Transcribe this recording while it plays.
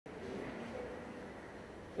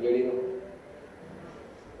Ready हो?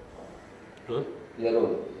 Role. या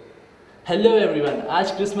role. Hello everyone,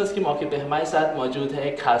 आज क्रिसमस के मौके पे हमारे साथ मौजूद है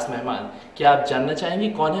एक खास मेहमान। क्या आप जानना चाहेंगे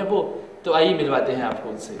कौन है वो? तो आइए मिलवाते हैं आपको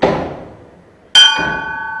उनसे।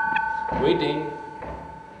 Waiting.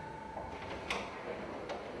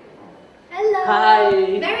 Hello. Hi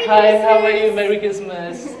Merry hi, how are Christmas. You? Merry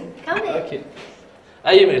Christmas. Come in. Okay,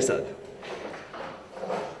 आइए मेरे साथ।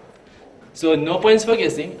 सो नो पॉइंट्स फॉर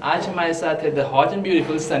गेसिंग। आज हमारे साथ है the hot and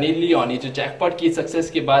beautiful Sunny Leone, जो जैकपॉट की सक्सेस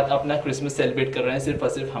के बाद अपना क्रिसमस सेलिब्रेट कर रहे हैं सिर्फ और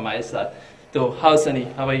सिर्फ हमारे साथ। तो how Sunny,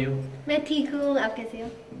 how are you? मैं ठीक हूँ, आप कैसे हो?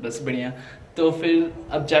 बस बढ़िया। तो फिर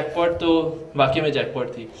अब जैकपॉट तो वाकई में जैकपॉट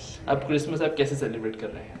थी, अब क्रिसमस आप कैसे सेलिब्रेट कर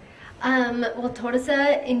रहे हैं? वो थोड़ा सा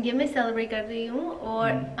इंडिया में सेलिब्रेट कर रही हूँ और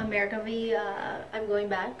अमेरिका भी I am going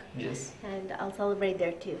back yes. And I will celebrate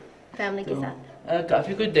their to family के साथ।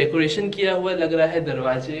 काफी कुछ डेकोरेशन किया हुआ लग रहा है,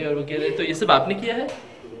 दरवाजे और वगैरह, तो ये सब आपने किया है?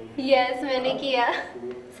 यस, मैंने किया।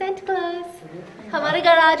 सेंटा क्लॉज हमारे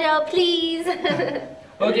घर आ जाओ प्लीज।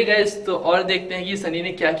 ओके गाइस, तो और देखते हैं कि सनी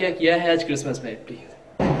ने क्या क्या किया है आज क्रिसमस में। Please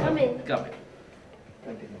come in. Come.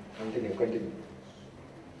 Continue.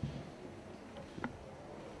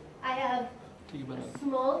 I have ठीक बना।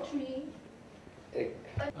 Small tree. एक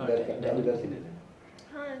इधर से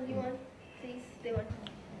हाँ, you want please they want.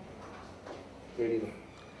 Ready हो?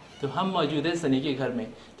 तो हम मौजूद हैं सनी के घर में,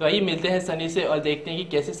 तो आइए मिलते हैं सनी से और देखते हैं कि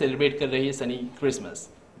कैसे सेलिब्रेट कर रही है सनी क्रिसमस।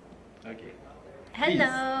 ओके। हेलो।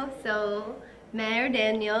 सो मैं और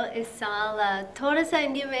डैनियल इस साल थोड़ा सा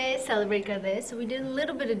इंडिया में सेलिब्रेट कर रहे हैं, so we did a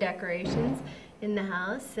little bit of decorations in the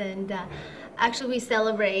house, and actually we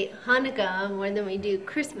celebrate Hanukkah more than we do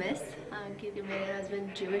Christmas because my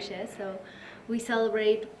husband Jewish है, so we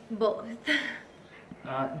celebrate both.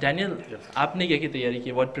 Daniel, आपने क्या क्या तैयारी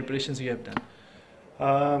की? What preparations you have done?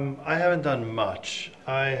 I haven't done much.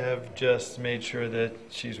 I have just made sure that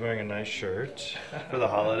she's wearing a nice shirt for the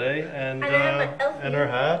holiday and her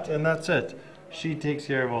hat, and that's it. She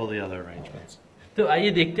takes care of all the other arrangements. तो आइए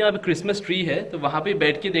देखते हैं, अब Christmas tree है तो वहाँ पे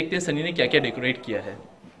बैठ के देखते हैं सनी ने क्या क्या डेकोरेट किया है।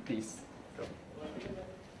 प्लीज।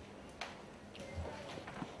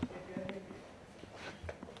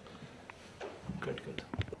 Good good.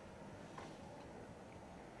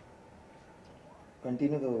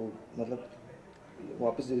 कंटिन्यू तो मतलब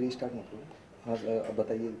वापस रीस्टार्ट मत करो। हाँ, अब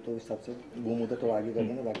बताइए तो इस हिसाब से घूम उधर तो आगे कर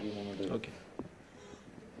देंगे, बाकी मोमेंट। ओके।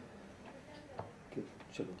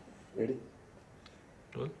 चलो रेडी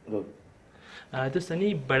रोल। रोल। तो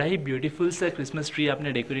सनी, बड़ा ही ब्यूटीफुल सा क्रिसमस ट्री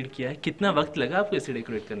आपने डेकोरेट किया है। कितना वक्त लगा आपको इसे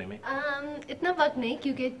डेकोरेट करने में? इतना वक्त नहीं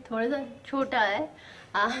क्योंकि थोड़ा सा छोटा है।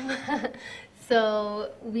 So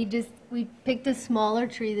we picked a smaller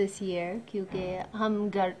tree this year क्योंकि हम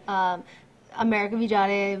घर अमेरिका भी जा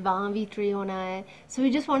रहे हैं, वहाँ भी ट्री होना है, so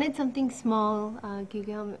we just wanted something small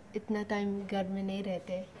क्योंकि हम इतना टाइम घर में नहीं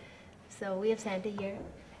रहते, so we have Santa here.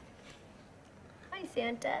 Hi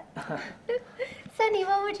Santa. Sunny,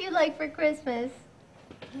 what would you like for Christmas?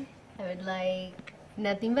 I would like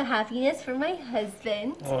nothing but happiness for my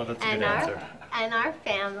husband. Oh, that's a and good our answer. and our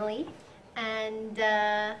family, and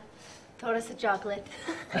थोड़ा सा chocolate.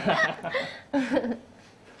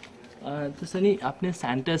 तो सनी, आपने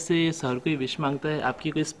Santa से sir कोई wish मांगता है?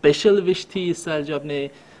 आपकी कोई स्पेशल विश थी इस साल जो आपने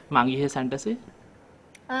मांगी है सैंटा से?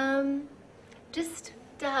 Just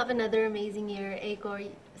to have another amazing year. एक और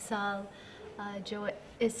साल जो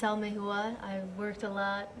इस साल में हुआ. I worked a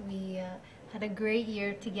lot. We had a great year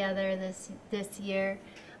together this year.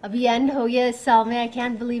 अभी एंड हो गया इस साल में. I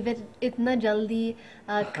can't believe it. इतना जल्दी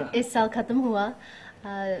इस साल खत्म हुआ.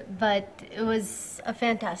 But it was a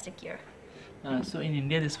fantastic year. So in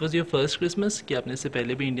India, this was your first Christmas? कि आपने इससे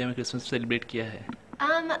पहले भी इंडिया में क्रिसमस सेलिब्रेट किया है?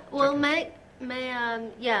 Well,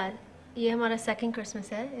 yeah, ये हमारा second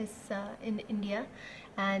Christmas है in India,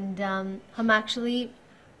 and हम actually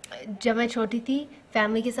जब मैं छोटी थी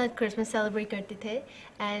फैमिली के साथ क्रिसमस सेलिब्रेट करते थे,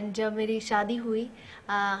 एंड जब मेरी शादी हुई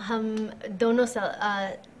हम दोनों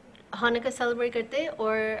हानुका सेलिब्रेट करते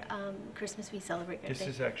और क्रिसमस भी सेलिब्रेट करते. This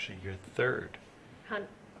is actually your third.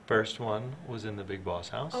 First one was in the Big Boss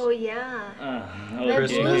house. Oh yeah.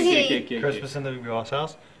 Christmas in the Big Boss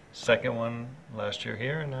house. Second one last year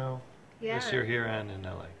here, and now this year here and in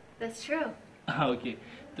LA. That's true. Okay.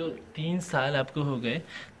 तो 3 साल आपको हो गए,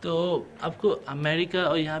 तो आपको America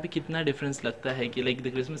और यहाँ पे कितना डिफरेंस लगता है कि like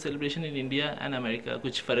the Christmas celebration in India and America,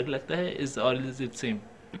 कुछ फ़र्क लगता है? Is all is it same?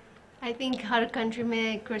 I think her country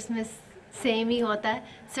में क्रिसमस सेम ही होता है,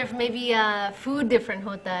 सिर्फ में भी फूड डिफरेंट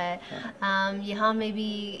होता है. यहाँ में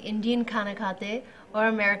भी इंडियन खाना खाते हैं और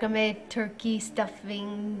अमेरिका में Turkey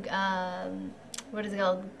stuffing, what is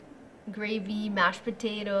called, gravy, mashed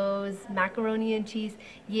potatoes, macaroni and cheese,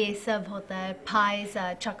 ये सब होता है. Pies,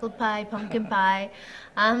 chocolate pie, pumpkin pie,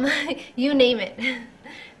 you name it.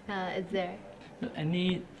 it's there.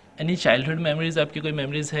 Any childhood memories, आपकी कोई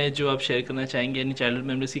मेमोरीज है जो आप शेयर करना चाहेंगे? एनी चाइल्डहुड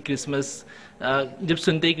मेमोरीज की क्रिसमस, जब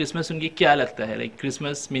सुनते ही क्रिसमस सुन के क्या लगता है? Like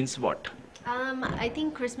Christmas means what? I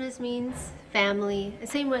think Christmas means family.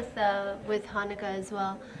 Same with Hanukkah as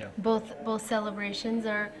well. Yeah. Both celebrations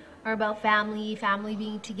are about family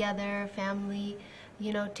being together, family,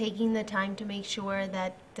 you know, taking the time to make sure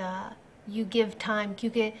that you give time.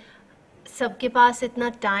 क्योंकि सबके पास इतना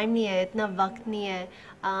time नहीं है, इतना वक्त नहीं है,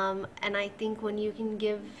 and I think when you can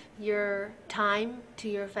give your time to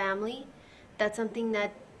your family, that's something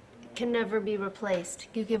that can never be replaced.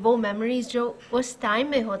 क्योंकि वो memories जो उस time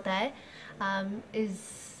में होता है is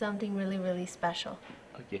something really, really special.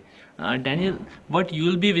 Okay. Daniel, what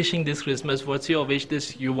you'll be wishing this Christmas? What's your wish this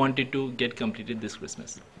you wanted to get completed this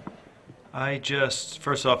Christmas?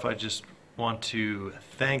 First off, I just want to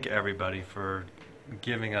thank everybody for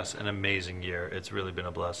giving us an amazing year. It's really been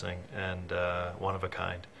a blessing and one of a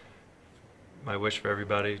kind. My wish for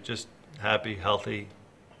everybody, just happy, healthy,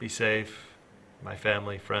 be safe, my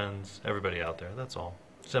family, friends, everybody out there. That's all.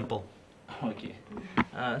 Simple. Okay.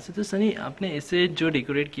 तो सनी, आपने इसे जो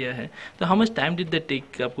decorate किया है, तो how much time did that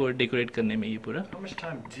take आपको decorate करने में ये पूरा? How much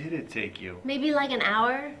time did it take you? Maybe like an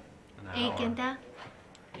hour. An hour. 1 घंटा.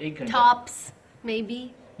 1 घंटा. Tops, maybe.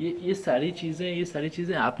 ये सारी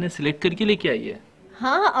चीज़ें आपने सिलेक्ट करके लेके आई है?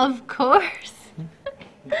 Huh? Of course.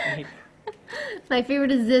 My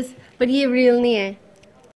favorite is this, but ये real नहीं है.